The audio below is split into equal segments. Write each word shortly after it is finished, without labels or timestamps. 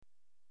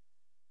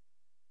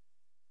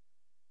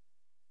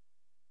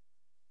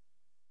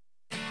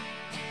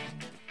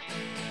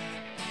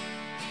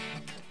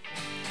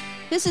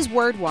This is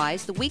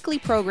WordWise, the weekly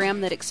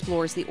program that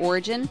explores the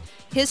origin,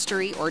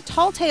 history, or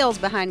tall tales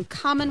behind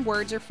common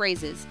words or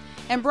phrases,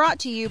 and brought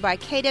to you by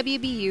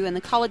KWBU and the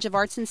College of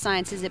Arts and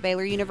Sciences at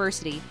Baylor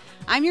University.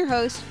 I'm your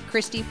host,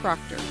 Christy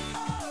Proctor.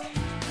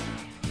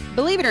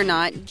 Believe it or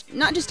not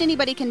just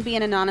anybody can be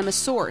an anonymous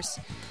source.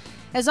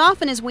 As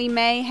often as we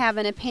may have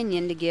an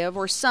opinion to give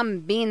or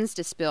some beans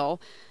to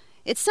spill,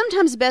 it's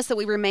sometimes best that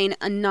we remain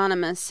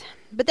anonymous.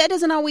 But that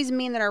doesn't always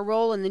mean that our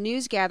role in the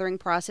news gathering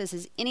process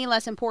is any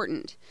less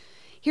important.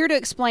 Here to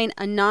explain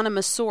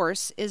anonymous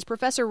source is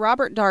Professor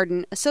Robert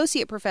Darden,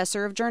 Associate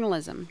Professor of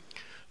Journalism.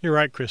 You're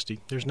right,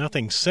 Christy. There's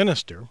nothing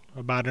sinister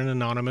about an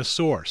anonymous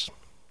source.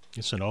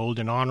 It's an old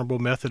and honorable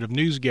method of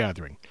news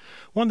gathering,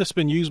 one that's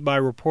been used by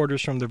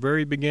reporters from the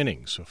very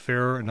beginnings of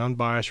fair and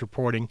unbiased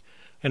reporting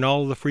in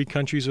all of the free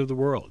countries of the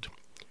world.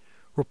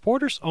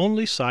 Reporters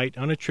only cite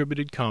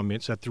unattributed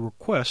comments at the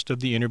request of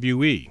the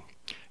interviewee,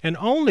 and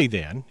only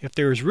then if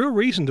there is real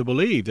reason to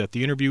believe that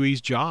the interviewee's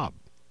job,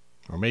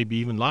 or maybe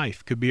even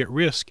life, could be at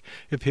risk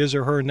if his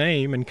or her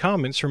name and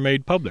comments are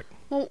made public.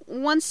 Well,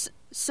 once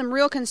some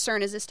real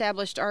concern is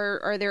established,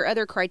 are there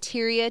other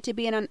criteria to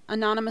be an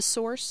anonymous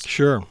source?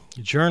 Sure.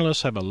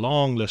 Journalists have a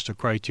long list of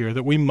criteria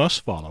that we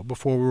must follow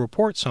before we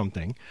report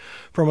something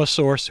from a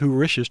source who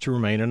wishes to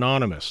remain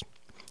anonymous.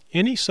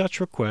 Any such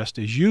request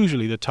is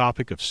usually the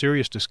topic of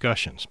serious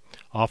discussions,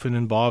 often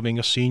involving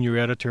a senior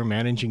editor,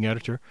 managing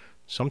editor,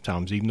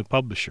 sometimes even the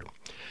publisher.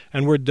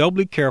 And we're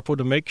doubly careful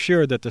to make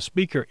sure that the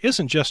speaker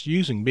isn't just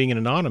using being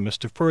anonymous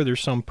to further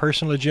some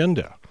personal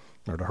agenda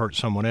or to hurt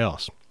someone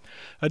else.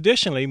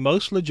 Additionally,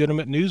 most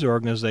legitimate news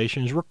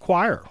organizations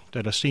require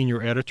that a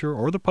senior editor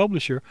or the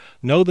publisher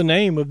know the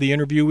name of the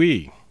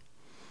interviewee.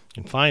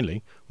 And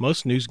finally,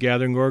 most news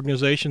gathering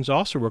organizations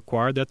also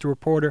require that the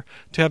reporter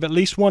to have at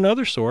least one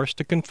other source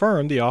to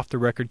confirm the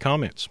off-the-record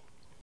comments.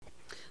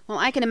 Well,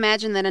 I can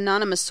imagine that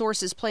anonymous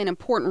sources play an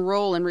important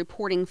role in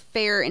reporting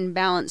fair and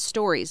balanced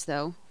stories,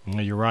 though.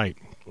 You're right.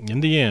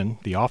 In the end,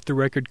 the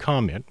off-the-record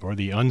comment, or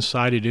the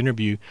unsighted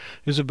interview,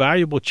 is a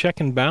valuable check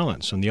and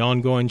balance in the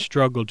ongoing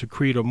struggle to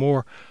create a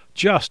more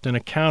just and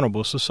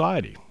accountable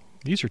society.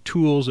 These are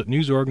tools that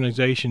news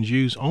organizations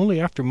use only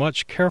after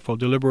much careful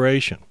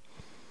deliberation.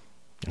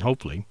 And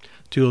hopefully,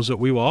 tools that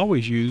we will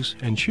always use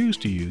and choose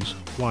to use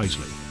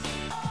wisely.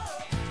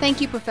 Thank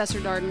you, Professor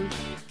Darden.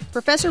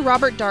 Professor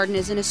Robert Darden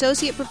is an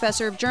Associate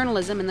Professor of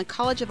Journalism in the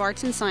College of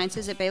Arts and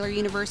Sciences at Baylor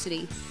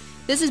University.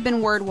 This has been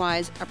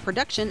WordWise, a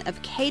production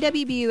of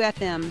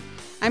KWBU-FM.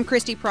 I'm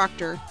Christy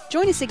Proctor.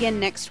 Join us again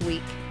next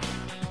week.